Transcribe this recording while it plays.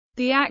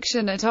The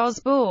action at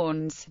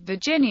Osborne's,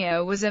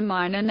 Virginia was a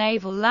minor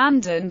naval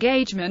land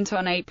engagement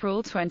on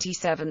April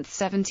 27,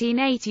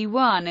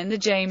 1781 in the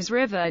James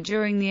River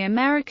during the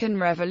American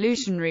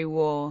Revolutionary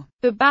War.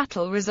 The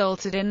battle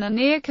resulted in the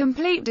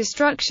near-complete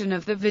destruction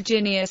of the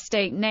Virginia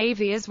State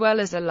Navy as well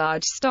as a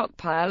large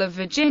stockpile of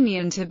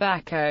Virginian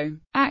tobacco.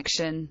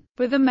 Action,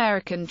 with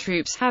American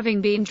troops having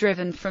been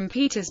driven from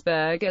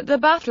Petersburg at the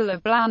Battle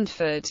of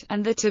Blandford,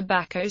 and the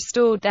tobacco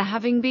stored there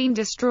having been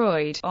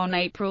destroyed. On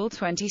April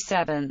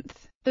 27,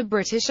 the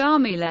British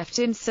Army left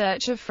in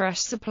search of fresh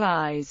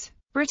supplies.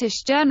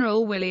 British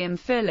General William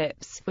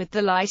Phillips, with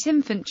the light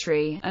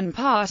infantry, and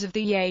part of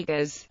the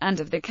Jaegers, and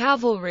of the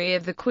cavalry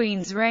of the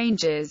Queen's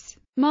Rangers,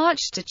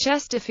 marched to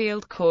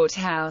Chesterfield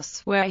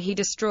Courthouse, where he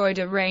destroyed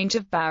a range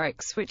of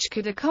barracks which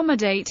could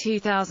accommodate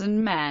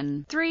 2,000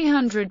 men,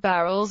 300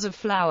 barrels of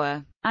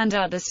flour, and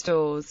other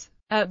stores.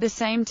 At the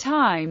same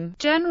time,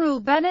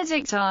 General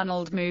Benedict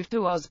Arnold moved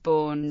to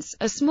Osborne's,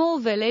 a small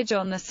village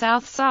on the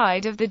south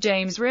side of the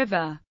James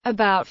River,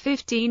 about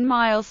 15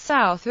 miles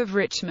south of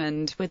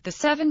Richmond, with the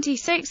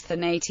 76th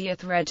and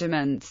 80th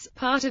Regiments,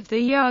 part of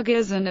the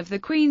Jaegers and of the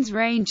Queen's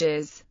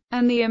Rangers,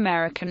 and the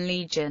American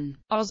Legion.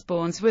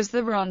 Osborne's was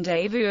the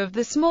rendezvous of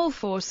the small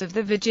force of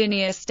the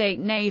Virginia State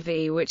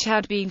Navy which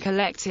had been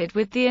collected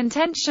with the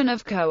intention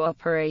of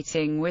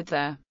cooperating with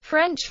the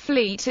French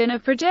fleet in a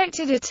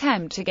projected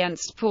attempt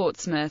against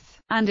Portsmouth,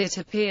 and it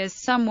appears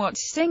somewhat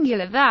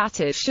singular that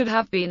it should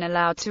have been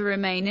allowed to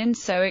remain in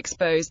so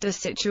exposed a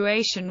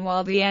situation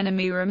while the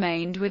enemy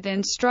remained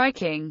within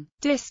striking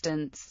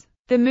distance.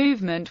 The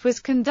movement was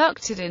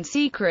conducted in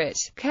secret,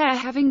 care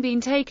having been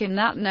taken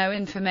that no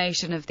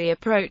information of the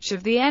approach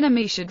of the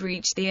enemy should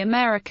reach the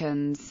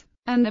Americans,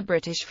 and the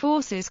British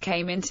forces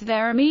came into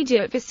their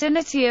immediate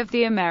vicinity of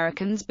the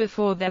Americans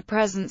before their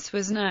presence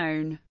was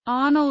known.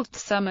 Arnold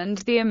summoned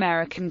the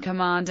American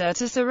commander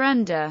to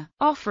surrender,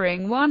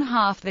 offering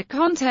one-half the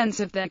contents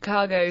of their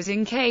cargoes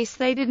in case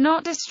they did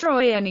not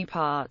destroy any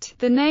part.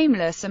 The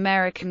nameless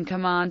American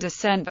commander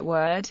sent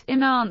word,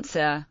 in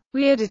answer,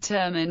 "We are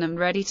determined and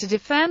ready to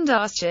defend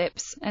our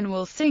ships, and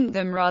will sink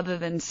them rather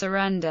than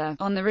surrender."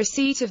 On the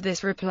receipt of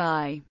this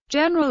reply,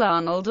 General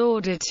Arnold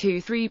ordered 2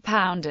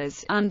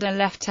 3-pounders, under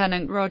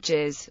Lieutenant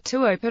Rogers,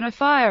 to open a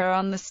fire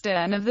on the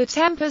stern of the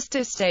Tempest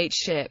Estate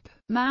ship,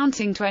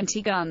 mounting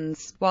 20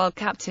 guns, while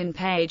Captain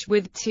Page,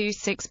 with 2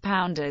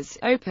 6-pounders,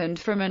 opened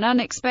from an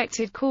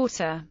unexpected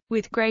quarter,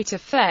 with great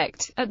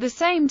effect. At the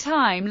same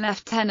time,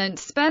 Lieutenant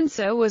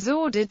Spencer was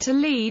ordered to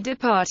lead a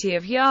party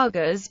of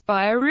Jaegers,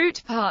 by a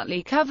route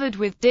partly covered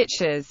with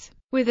ditches,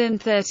 within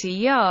 30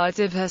 yards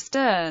of her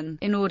stern,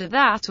 in order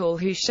that all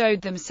who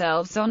showed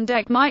themselves on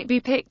deck might be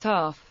picked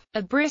off.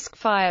 A brisk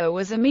fire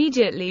was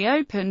immediately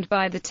opened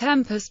by the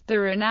Tempest, the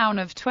Renown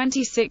of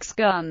 26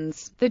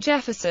 guns, the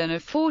Jefferson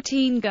of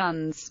 14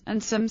 guns,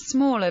 and some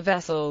smaller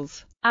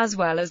vessels, as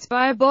well as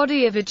by a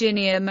body of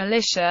Virginia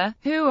militia,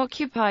 who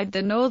occupied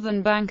the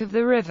northern bank of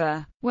the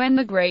river. When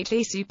the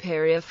greatly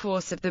superior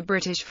force of the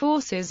British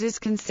forces is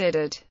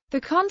considered,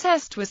 the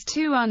contest was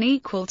too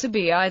unequal to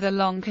be either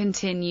long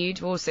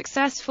continued or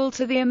successful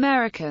to the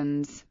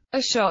Americans.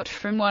 A shot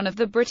from one of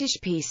the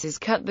British pieces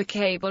cut the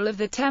cable of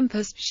the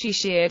Tempest. She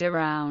sheered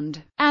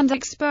around, and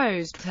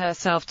exposed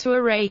herself to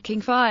a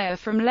raking fire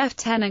from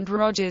Lieutenant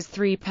Rogers'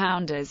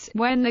 3-pounders,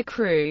 when the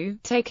crew,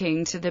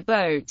 taking to the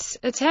boats,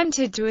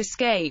 attempted to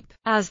escape.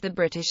 As the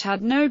British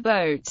had no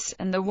boats,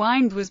 and the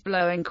wind was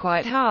blowing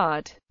quite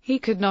hard, he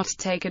could not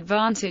take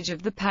advantage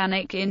of the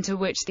panic into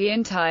which the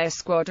entire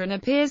squadron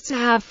appears to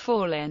have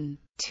fallen.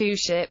 2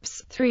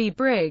 ships, 3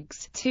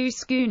 brigs, 2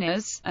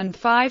 schooners, and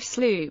 5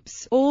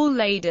 sloops, all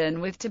laden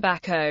with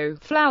tobacco,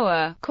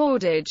 flour,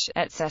 cordage,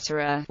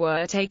 etc.,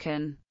 were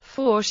taken.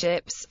 4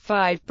 ships,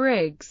 5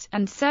 brigs,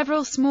 and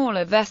several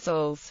smaller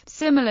vessels,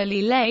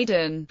 similarly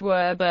laden,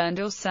 were burned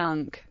or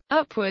sunk.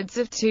 Upwards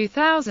of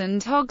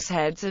 2,000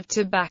 hogsheads of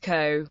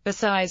tobacco,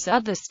 besides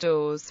other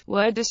stores,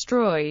 were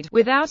destroyed,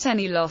 without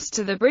any loss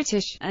to the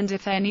British, and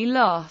if any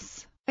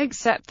loss,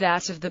 except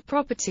that of the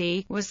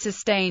property, was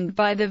sustained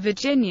by the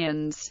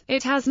Virginians,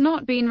 it has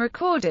not been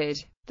recorded.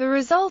 The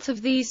result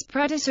of these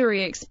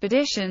predatory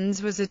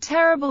expeditions was a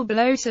terrible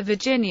blow to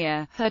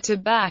Virginia, her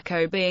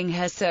tobacco being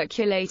her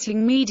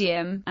circulating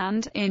medium,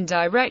 and,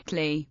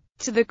 indirectly,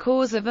 to the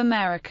cause of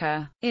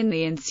America. In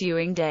the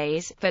ensuing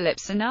days,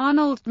 Phillips and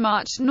Arnold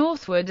marched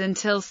northward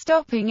until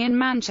stopping in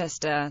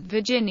Manchester,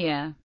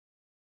 Virginia.